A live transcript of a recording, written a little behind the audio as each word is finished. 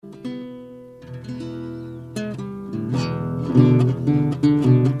Well,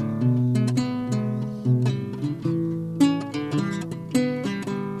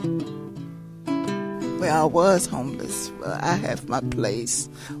 I was homeless. Well, I have my place.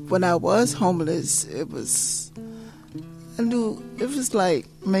 When I was homeless, it was like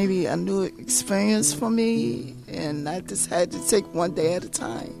maybe a new experience for me, and I just had to take one day at a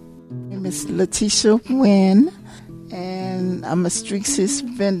time. My name is Letitia Wynn, and I'm a street sis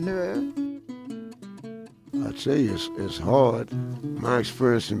vendor. I tell you, it's hard. My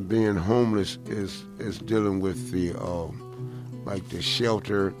experience in being homeless is dealing with the the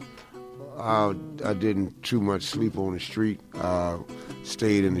shelter. I didn't too much sleep on the street. I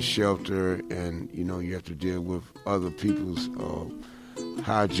stayed in the shelter, and you have to deal with other people's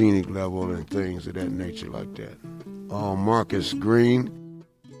hygienic level and things of that nature like that. Marcus Green.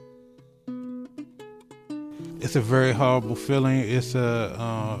 It's a very horrible feeling. It's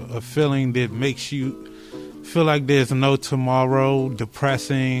a feeling that makes you feel like there's no tomorrow,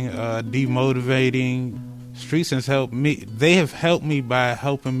 depressing, demotivating. Streets has helped me. They have helped me by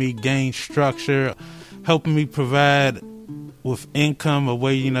helping me gain structure, helping me provide with income, a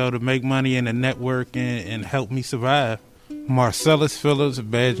way, to make money in the network and help me survive. Marcellus Phillips,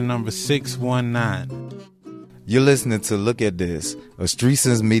 badge number 619. You're listening to Look at This, a Street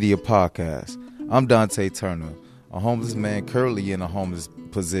Sense Media podcast. I'm Dante Turner, a homeless man currently in a homeless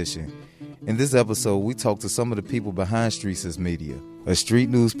position. In this episode, we talk to some of the people behind Street Sense Media, a street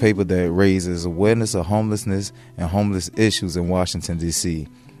newspaper that raises awareness of homelessness and homeless issues in Washington, D.C.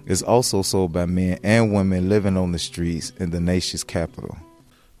 It's also sold by men and women living on the streets in the nation's capital.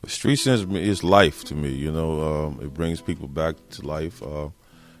 Street Sense is life to me, It brings people back to life.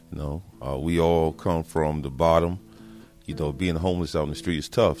 We all come from the bottom. Being homeless out in the street is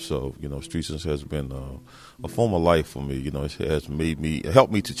tough. So, Street Sense has been a form of life for me. It has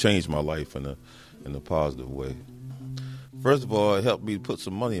helped me to change my life in a positive way. First of all, it helped me to put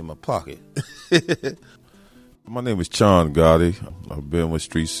some money in my pocket. My name is Sean Gotti. I've been with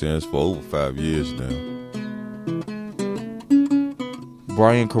Street Sense for over 5 years now.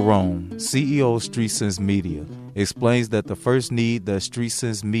 Brian Carone, CEO of Street Sense Media, explains that the first need that Street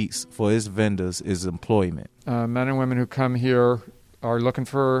Sense meets for its vendors is employment. Men and women who come here are looking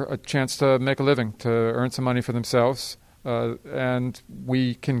for a chance to make a living, to earn some money for themselves, and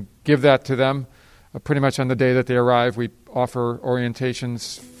we can give that to them pretty much on the day that they arrive. We offer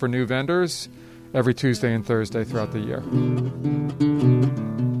orientations for new vendors every Tuesday and Thursday throughout the year.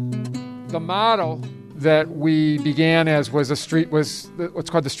 The model that we began as was what's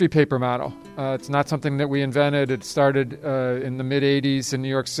called the street paper model. It's not something that we invented. It started in the mid-'80s in New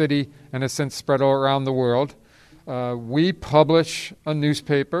York City and has since spread all around the world. We publish a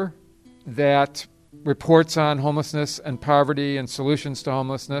newspaper that reports on homelessness and poverty and solutions to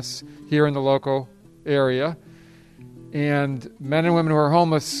homelessness here in the local area. And men and women who are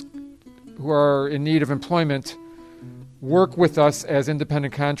homeless, who are in need of employment, work with us as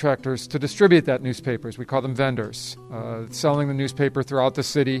independent contractors to distribute that newspapers. We call them vendors, selling the newspaper throughout the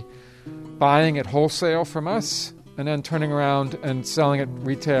city, buying it wholesale from us, and then turning around and selling it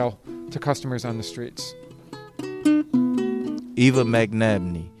retail to customers on the streets. Eva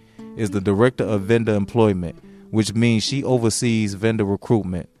McNabney is the Director of Vendor Employment, which means she oversees vendor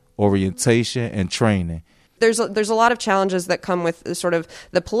recruitment, orientation, and training. There's a lot of challenges that come with sort of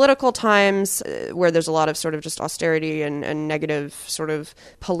the political times where there's a lot of sort of just austerity and negative sort of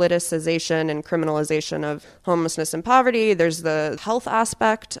politicization and criminalization of homelessness and poverty. There's the health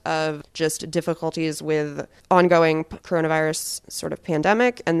aspect of just difficulties with ongoing coronavirus sort of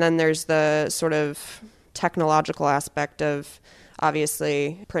pandemic. And then there's the sort of technological aspect of,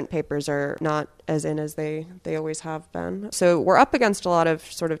 obviously, print papers are not as in as they always have been. So we're up against a lot of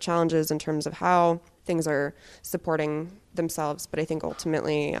sort of challenges in terms of how things are supporting themselves. But I think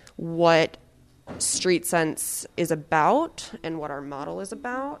ultimately what Street Sense is about and what our model is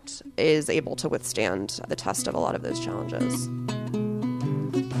about is able to withstand the test of a lot of those challenges.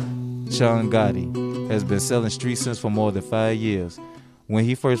 Sean Gotti has been selling Street Sense for more than 5 years. When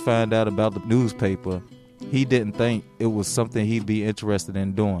he first found out about the newspaper, he didn't think it was something he'd be interested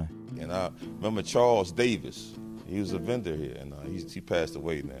in doing. And I remember Charles Davis. He was a vendor here, and he passed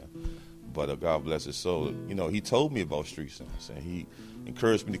away now. But God bless his soul. He told me about Street Sense, and he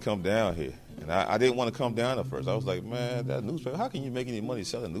encouraged me to come down here. And I didn't want to come down at first. I was like, man, that newspaper, how can you make any money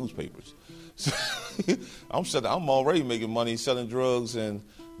selling newspapers? So I'm already making money selling drugs and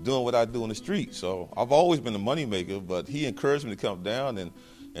doing what I do in the street. So I've always been a money maker, but he encouraged me to come down and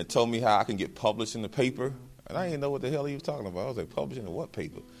told me how I can get published in the paper. And I didn't know what the hell he was talking about. I was like, publishing in what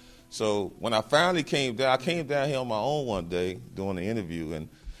paper? So when I finally came down, I came down here on my own one day doing the interview, and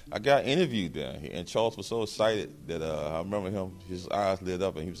I got interviewed down here, and Charles was so excited that I remember him. His eyes lit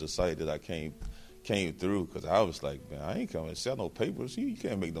up, and he was excited that I came through, because I was like, man, I ain't coming to sell no papers. You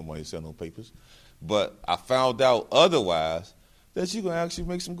can't make no money to sell no papers. But I found out otherwise, that you can actually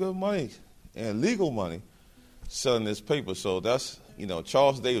make some good money and legal money selling this paper. So that's,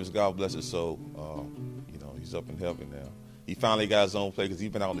 Charles Davis, God bless his soul. He's up in heaven now. He finally got his own place because he's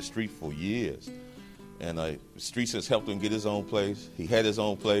been out on the street for years. And Streets has helped him get his own place. He had his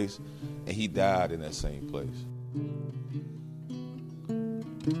own place, and he died in that same place.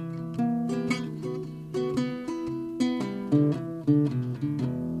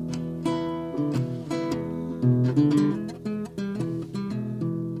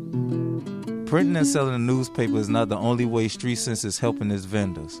 Printing and selling a newspaper is not the only way Street Sense is helping its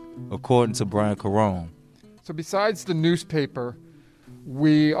vendors, according to Brian Carone. So besides the newspaper,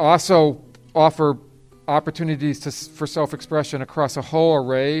 we also offer opportunities for self-expression across a whole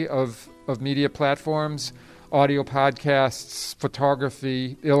array of media platforms: audio podcasts,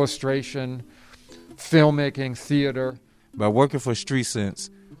 photography, illustration, filmmaking, theater. By working for Street Sense,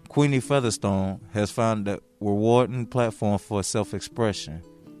 Queenie Featherstone has found a rewarding platform for self-expression.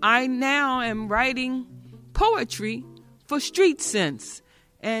 I now am writing poetry for Street Sense,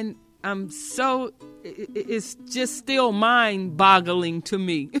 and it's just still mind-boggling to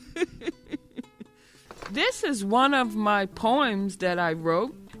me. This is one of my poems that I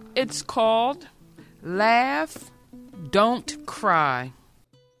wrote. It's called Laugh, Don't Cry.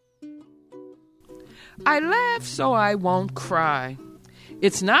 I laugh so I won't cry.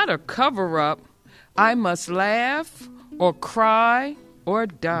 It's not a cover-up. I must laugh or cry or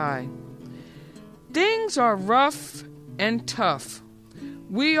die. Things are rough and tough.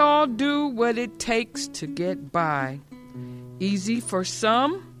 We all do what it takes to get by. Easy for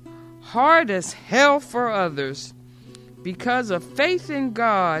some, hard as hell for others. Because of faith in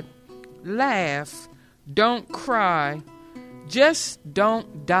God, laugh, don't cry, just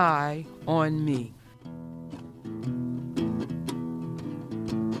don't die on me.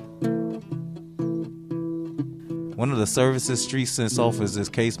 One of the services Street Sense offers is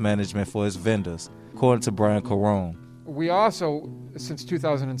case management for its vendors, according to Brian Carone. We also, since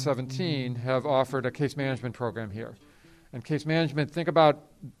 2017, have offered a case management program here. And case management, think about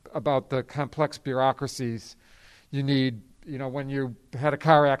the complex bureaucracies you need, when you had a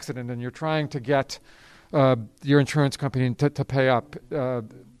car accident and you're trying to get your insurance company to pay up.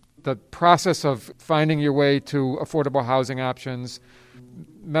 The process of finding your way to affordable housing options,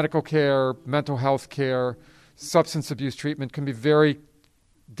 medical care, mental health care, substance abuse treatment can be very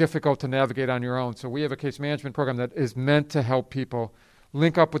difficult to navigate on your own. So we have a case management program that is meant to help people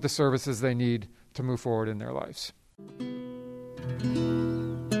link up with the services they need to move forward in their lives.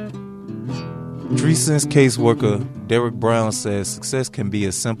 Street Sense caseworker Derek Brown says success can be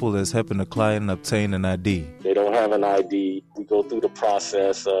as simple as helping a client obtain an ID. They don't have an ID. We go through the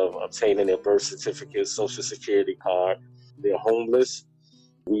process of obtaining their birth certificate, social security card. They're homeless.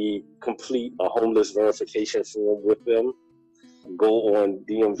 We complete a homeless verification form with them. Go on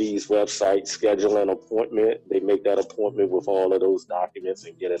DMV's website, schedule an appointment. They make that appointment with all of those documents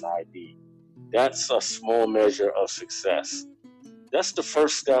and get an ID. That's a small measure of success. That's the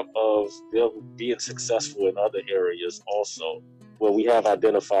first step of them being successful in other areas also, where we have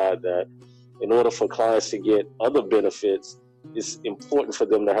identified that in order for clients to get other benefits, it's important for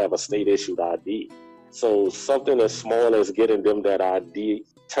them to have a state-issued ID. So something as small as getting them that ID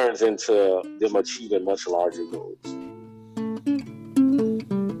turns into them achieving much larger goals.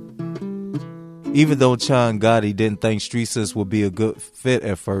 Even though Chan Gotti didn't think Street Sense would be a good fit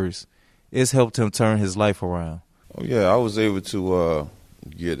at first, it's helped him turn his life around. Oh, yeah, I was able to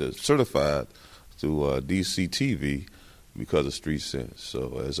get certified through DC TV because of Street Sense,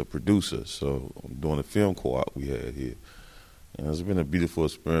 so as a producer. So I'm doing a film co-op we had here. And it's been a beautiful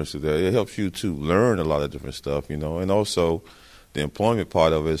experience today. It helps you to learn a lot of different stuff, and also the employment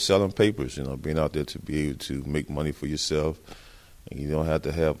part of it is selling papers, being out there to be able to make money for yourself. And you don't have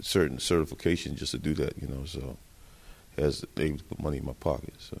to have certain certifications just to do that, so it has able to put money in my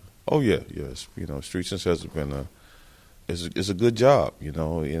pocket. So, yes, Street Sense has been it's a good job, it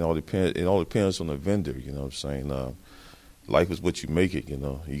all depends on the vendor, life is what you make it,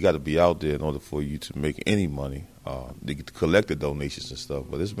 you got to be out there in order for you to make any money, to collect the donations and stuff.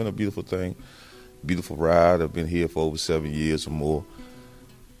 But it's been a beautiful thing, beautiful ride. I've been here for over 7 years or more,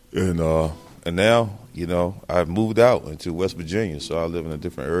 and now, I've moved out into West Virginia, so I live in a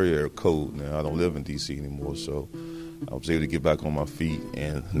different area code now. I don't live in D.C. anymore, so I was able to get back on my feet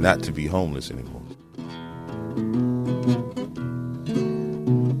and not to be homeless anymore.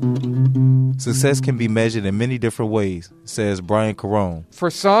 Success can be measured in many different ways, says Brian Carone. For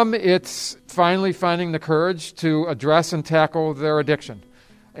some, it's finally finding the courage to address and tackle their addiction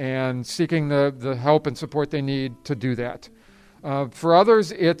and seeking the help and support they need to do that. For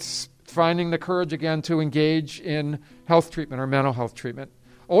others, it's finding the courage again to engage in health treatment or mental health treatment.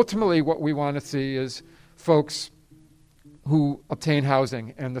 Ultimately, what we want to see is folks who obtain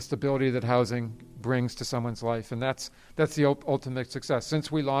housing and the stability that housing brings to someone's life, and that's the ultimate success.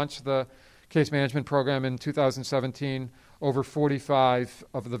 Since we launched the case management program in 2017, over 45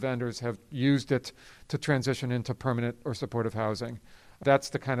 of the vendors have used it to transition into permanent or supportive housing. That's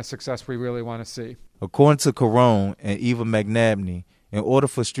the kind of success we really want to see. According to Carone and Eva McNabney, in order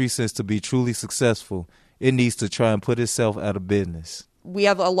for StreetSense to be truly successful, it needs to try and put itself out of business. We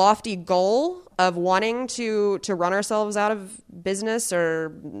have a lofty goal of wanting to run ourselves out of business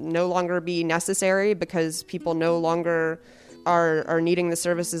or no longer be necessary because people no longer are needing the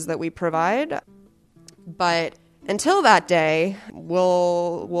services that we provide. But until that day,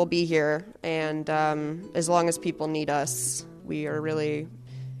 we'll be here. And as long as people need us, we are really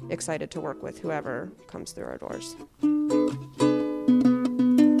excited to work with whoever comes through our doors.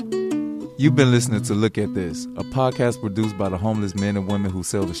 You've been listening to Look at This, a podcast produced by the homeless men and women who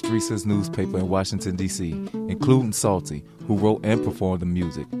sell the StreetSense newspaper in Washington, D.C., including Salty, who wrote and performed the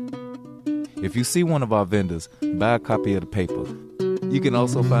music. If you see one of our vendors, buy a copy of the paper. You can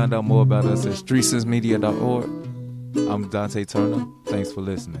also find out more about us at streetsensemedia.org. I'm Dante Turner. Thanks for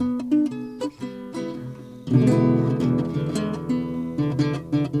listening.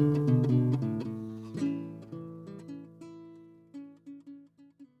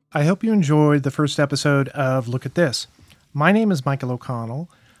 I hope you enjoyed the first episode of Look at This. My name is Michael O'Connell.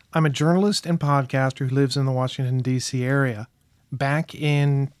 I'm a journalist and podcaster who lives in the Washington, D.C. area. Back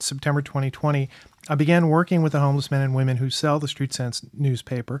in September 2020, I began working with the homeless men and women who sell the StreetSense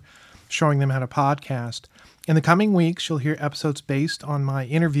newspaper, showing them how to podcast. In the coming weeks, you'll hear episodes based on my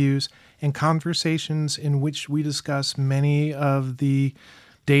interviews and conversations in which we discuss many of the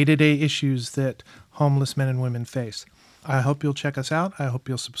day-to-day issues that homeless men and women face. I hope you'll check us out. I hope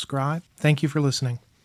you'll subscribe. Thank you for listening.